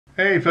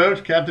Hey folks,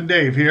 Captain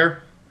Dave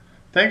here.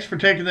 Thanks for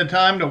taking the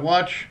time to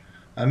watch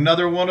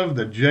another one of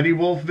the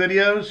JETTYWOLF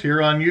videos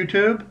here on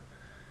YouTube.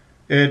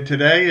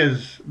 Today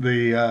is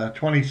the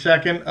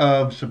 22nd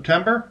of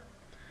September,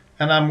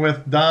 and I'm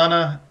with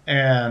Donna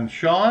and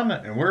Sean,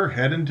 and we're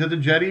heading to the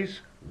jetties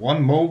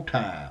one more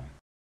time.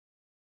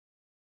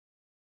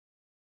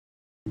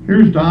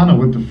 Here's Donna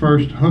with the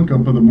first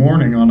hookup of the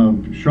morning on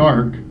a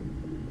shark.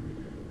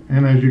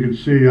 And as you can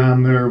see,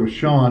 I'm there with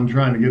Sean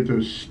trying to get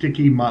those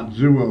sticky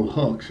Matsuo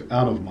hooks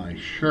out of my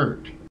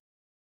shirt.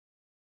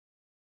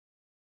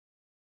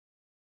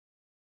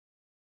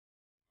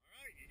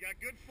 Alright, you got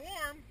good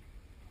form.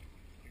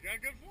 You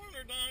got good form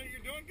there, Donna.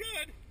 You're doing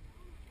good.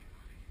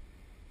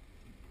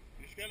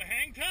 You just gotta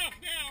hang tough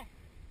now.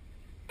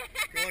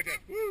 Go like that.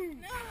 Woo!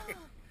 No!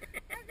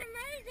 That's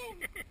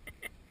amazing!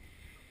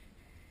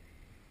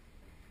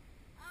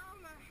 Oh,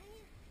 my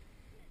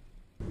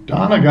hand.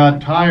 Donna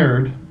got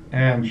tired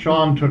and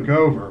Sean took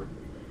over,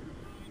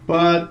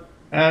 but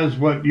as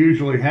what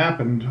usually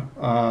happened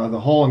the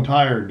whole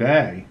entire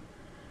day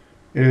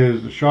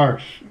is the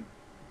sharks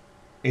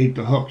ate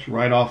the hooks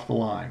right off the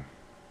line.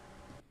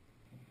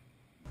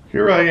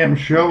 Here I am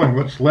showing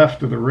what's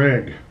left of the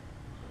rig.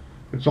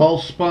 It's all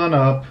spun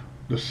up,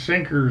 the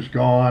sinker's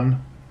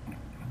gone,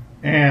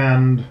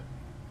 and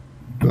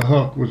the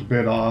hook was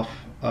bit off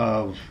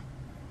of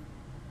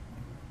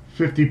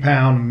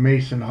 50-pound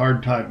Mason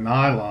hard-type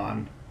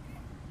nylon.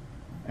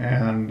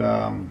 And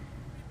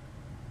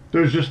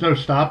there's just no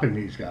stopping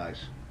these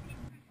guys.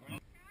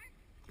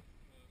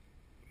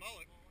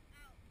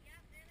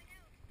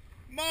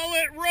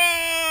 Mullet,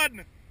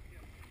 run!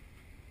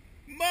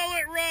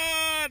 Mullet,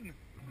 run!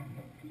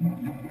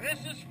 This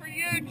is for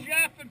you,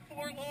 Jeff, in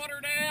Fort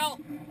Lauderdale.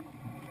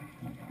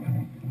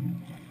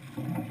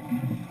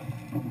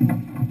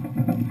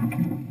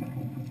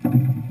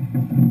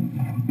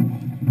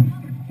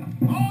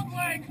 Hog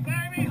legs,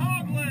 baby,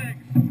 hog legs!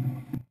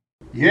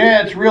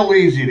 Yeah, it's real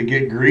easy to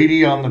get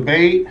greedy on the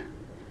bait.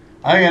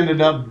 I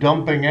ended up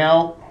dumping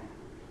out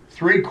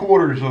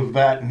 3/4 of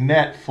that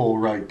net full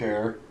right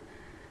there.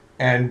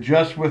 And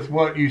just with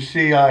what you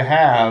see I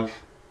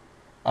have,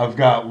 I've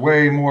got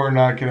way more than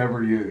I could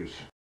ever use.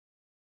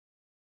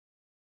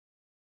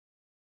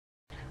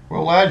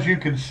 Well, as you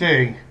can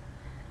see,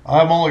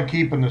 I'm only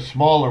keeping the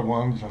smaller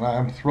ones and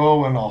I'm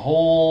throwing a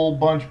whole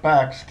bunch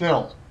back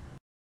still.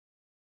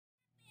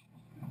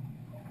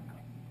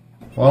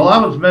 While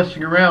I was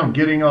messing around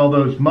getting all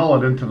those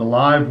mullet into the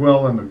live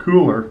well in the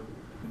cooler,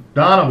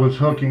 Donna was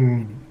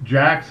hooking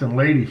jacks and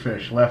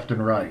ladyfish left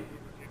and right.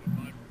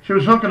 She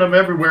was hooking them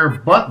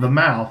everywhere but the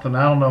mouth, and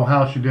I don't know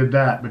how she did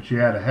that, but she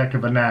had a heck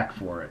of a knack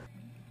for it.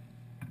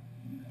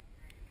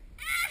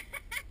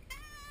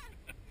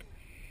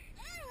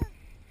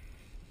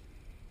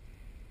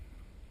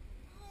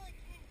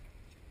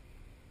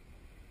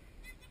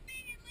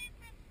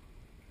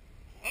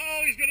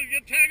 Oh, he's gonna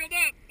get tangled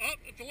up. Oh,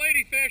 it's a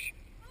ladyfish.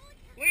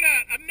 Look at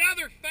that,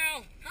 another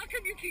foul. How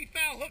come you keep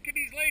foul hooking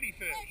these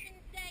ladyfish? Listen,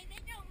 Dave,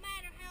 it don't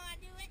matter how I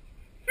do it.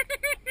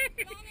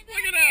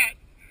 Look at that.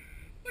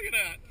 Look at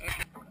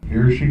that.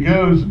 Here she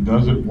goes and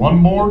does it one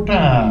more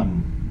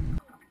time.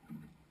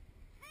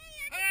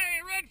 Hey,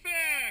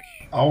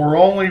 redfish! Our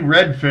only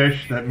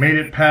redfish that made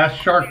it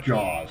past shark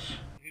jaws.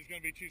 He's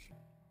gonna be too small.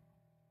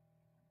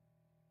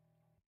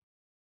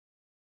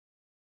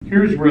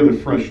 Here's where the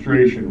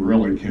frustration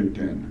really kicked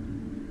in.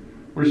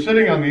 We're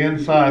sitting on the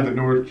inside of the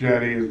North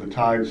Jetty as the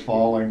tide's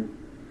falling,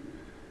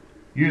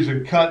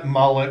 using cut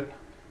mullet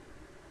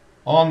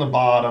on the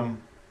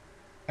bottom,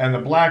 and the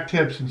black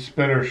tips and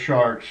spinner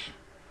sharks.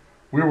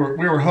 We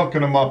were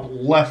hooking them up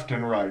left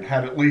and right,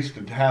 had at least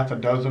a half a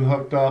dozen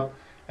hooked up,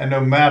 and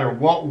no matter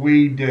what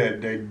we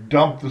did, they'd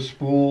dump the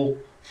spool,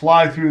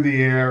 fly through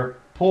the air,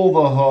 pull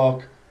the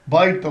hook,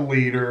 bite the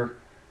leader,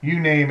 you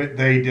name it,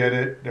 they did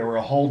it. They were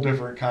a whole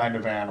different kind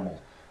of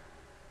animal.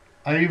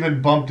 I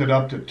even bumped it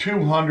up to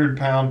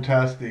 200-pound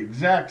test, the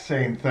exact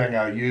same thing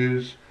I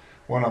use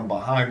when I'm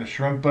behind the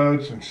shrimp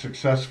boats and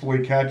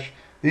successfully catch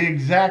the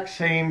exact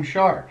same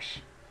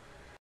sharks.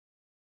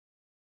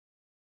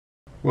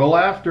 Well,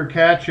 after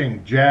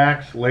catching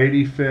jacks,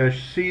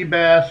 ladyfish, sea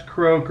bass,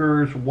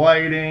 croakers,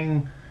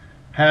 whiting,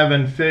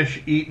 having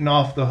fish eaten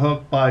off the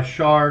hook by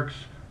sharks,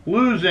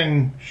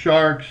 losing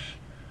sharks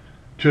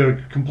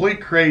to complete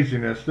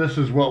craziness, this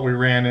is what we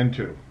ran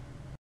into.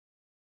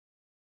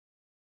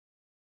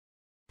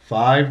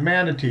 5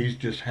 manatees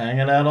just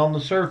hanging out on the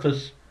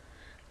surface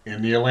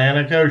in the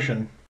Atlantic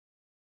Ocean.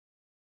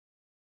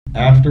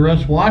 After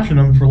us watching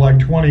them for like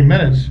 20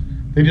 minutes,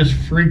 they just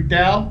freaked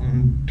out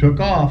and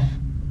took off.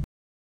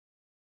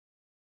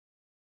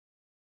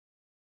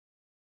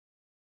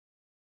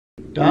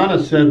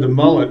 Donna said the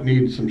mullet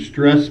needs some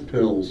stress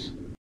pills.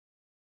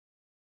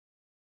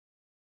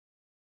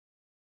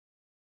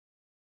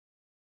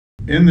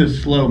 In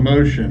this slow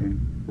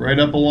motion, right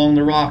up along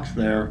the rocks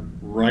there,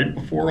 right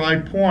before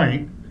I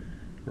point,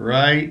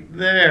 right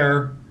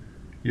there,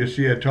 you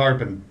see a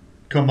tarpon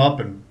come up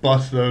and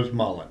bust those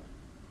mullet.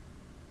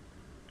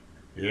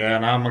 Yeah,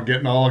 and I'm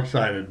getting all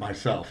excited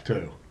myself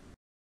too.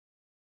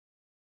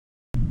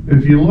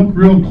 If you look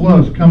real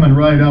close, coming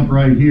right up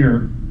right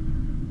here,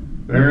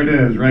 there it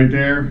is, right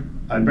there.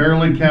 I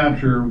barely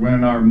capture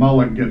when our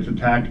mullet gets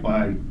attacked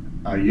by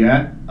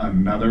yet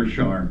another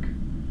shark.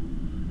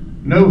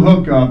 No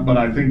hookup, but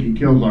I think he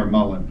kills our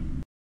mullet.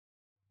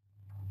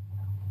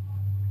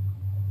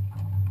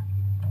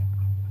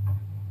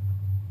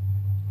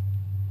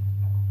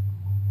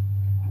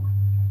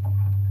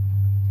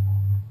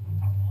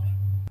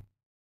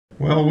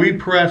 Well, we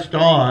pressed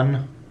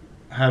on,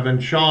 having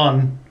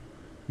Sean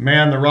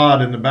man the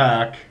rod in the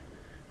back,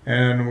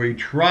 and we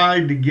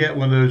tried to get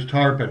one of those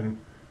tarpon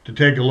to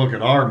take a look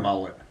at our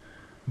mullet.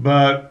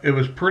 But it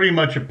was pretty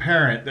much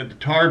apparent that the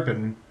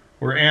tarpon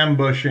were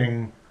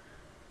ambushing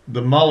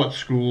the mullet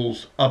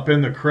schools up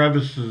in the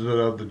crevices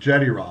of the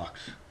jetty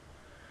rocks.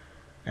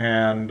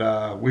 And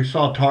we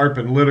saw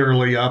tarpon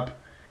literally up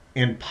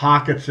in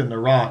pockets in the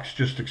rocks,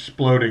 just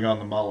exploding on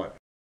the mullet.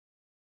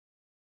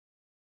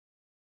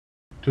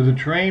 To the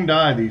trained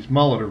eye, these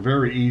mullet are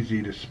very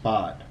easy to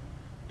spot.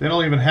 They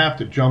don't even have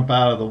to jump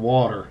out of the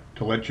water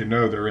to let you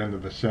know they're in the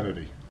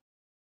vicinity.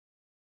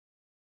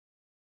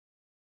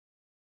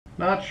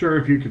 Not sure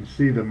if you can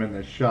see them in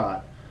this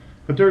shot,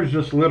 but there's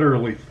just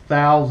literally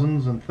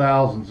thousands and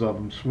thousands of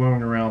them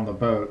swimming around the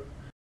boat.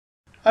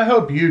 I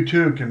hope you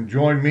too can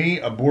join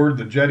me aboard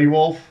the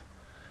JETTYWOLF,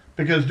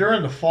 because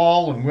during the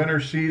fall and winter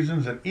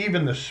seasons and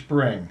even the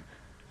spring,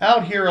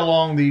 out here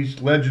along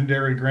these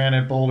legendary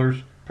granite boulders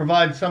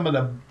provide some of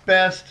the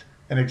best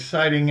and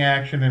exciting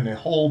action in the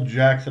whole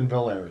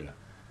Jacksonville area.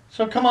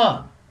 So come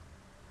on,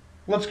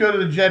 let's go to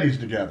the jetties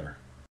together.